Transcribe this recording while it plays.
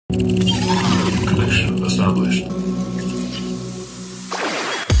Connection established.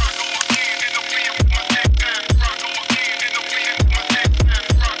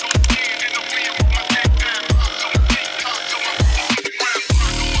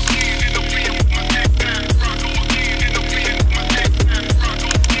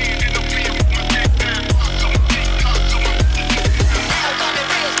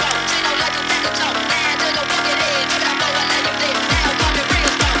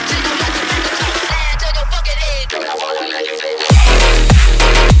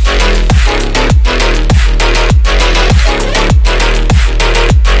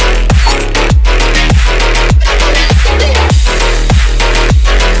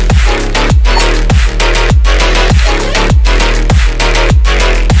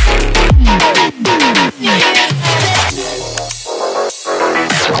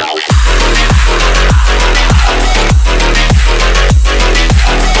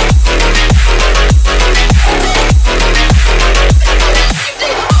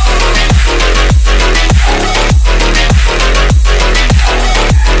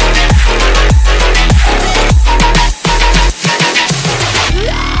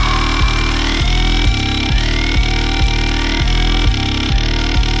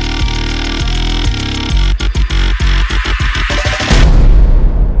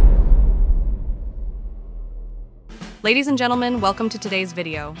 Ladies and gentlemen, welcome to today's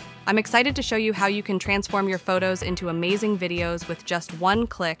video. I'm excited to show you how you can transform your photos into amazing videos with just one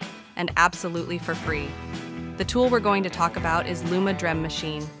click and absolutely for free. The tool we're going to talk about is Luma Dream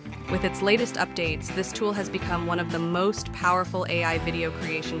Machine. With its latest updates, this tool has become one of the most powerful AI video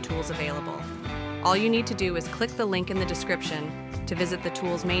creation tools available. All you need to do is click the link in the description to visit the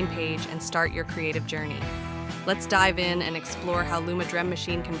tool's main page and start your creative journey. Let's dive in and explore how Luma Dream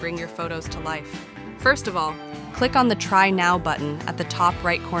Machine can bring your photos to life. First of all, click on the Try Now button at the top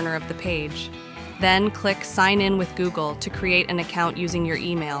right corner of the page. Then click Sign In with Google to create an account using your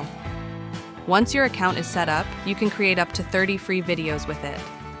email. Once your account is set up, you can create up to 30 free videos with it.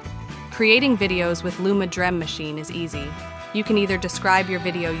 Creating videos with Luma Dream Machine is easy. You can either describe your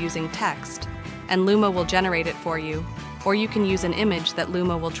video using text, and Luma will generate it for you, or you can use an image that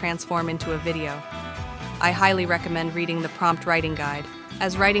Luma will transform into a video. I highly recommend reading the prompt writing guide,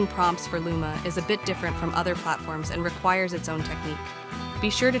 as writing prompts for Luma is a bit different from other platforms and requires its own technique.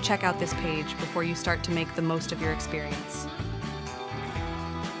 Be sure to check out this page before you start to make the most of your experience.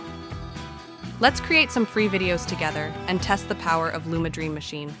 Let's create some free videos together and test the power of Luma Dream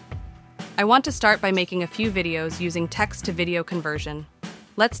Machine. I want to start by making a few videos using text-to-video conversion.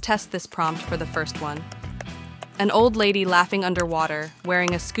 Let's test this prompt for the first one. An old lady laughing underwater,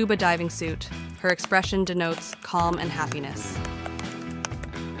 wearing a scuba diving suit. Her expression denotes calm and happiness.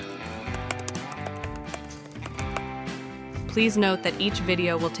 Please note that each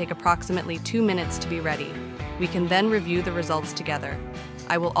video will take approximately 2 minutes to be ready. We can then review the results together.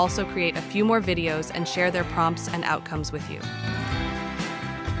 I will also create a few more videos and share their prompts and outcomes with you.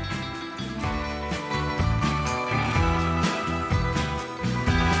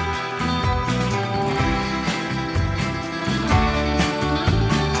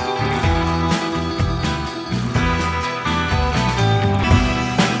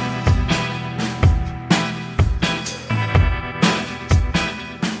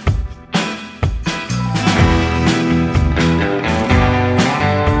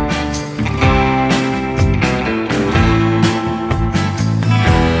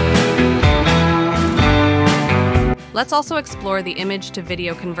 Let's also explore the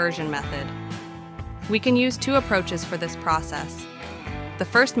image-to-video conversion method. We can use two approaches for this process. The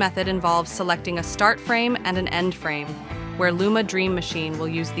first method involves selecting a start frame and an end frame, where Luma Dream Machine will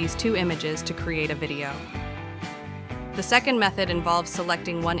use these two images to create a video. The second method involves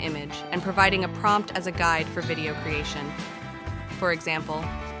selecting one image and providing a prompt as a guide for video creation. For example,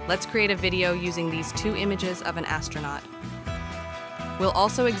 let's create a video using these two images of an astronaut. We'll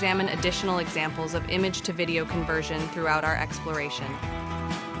also examine additional examples of image-to-video conversion throughout our exploration.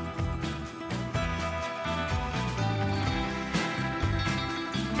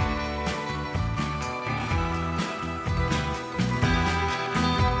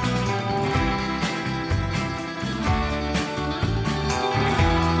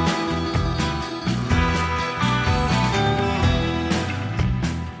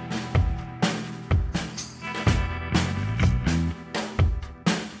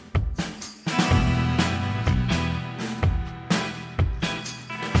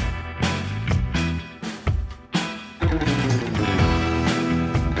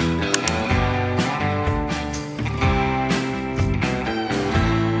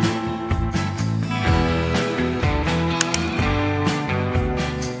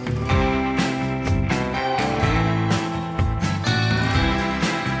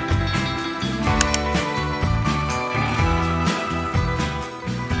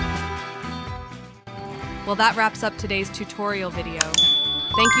 Well, that wraps up today's tutorial video.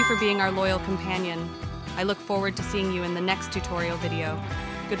 Thank you for being our loyal companion. I look forward to seeing you in the next tutorial video.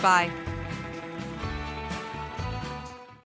 Goodbye.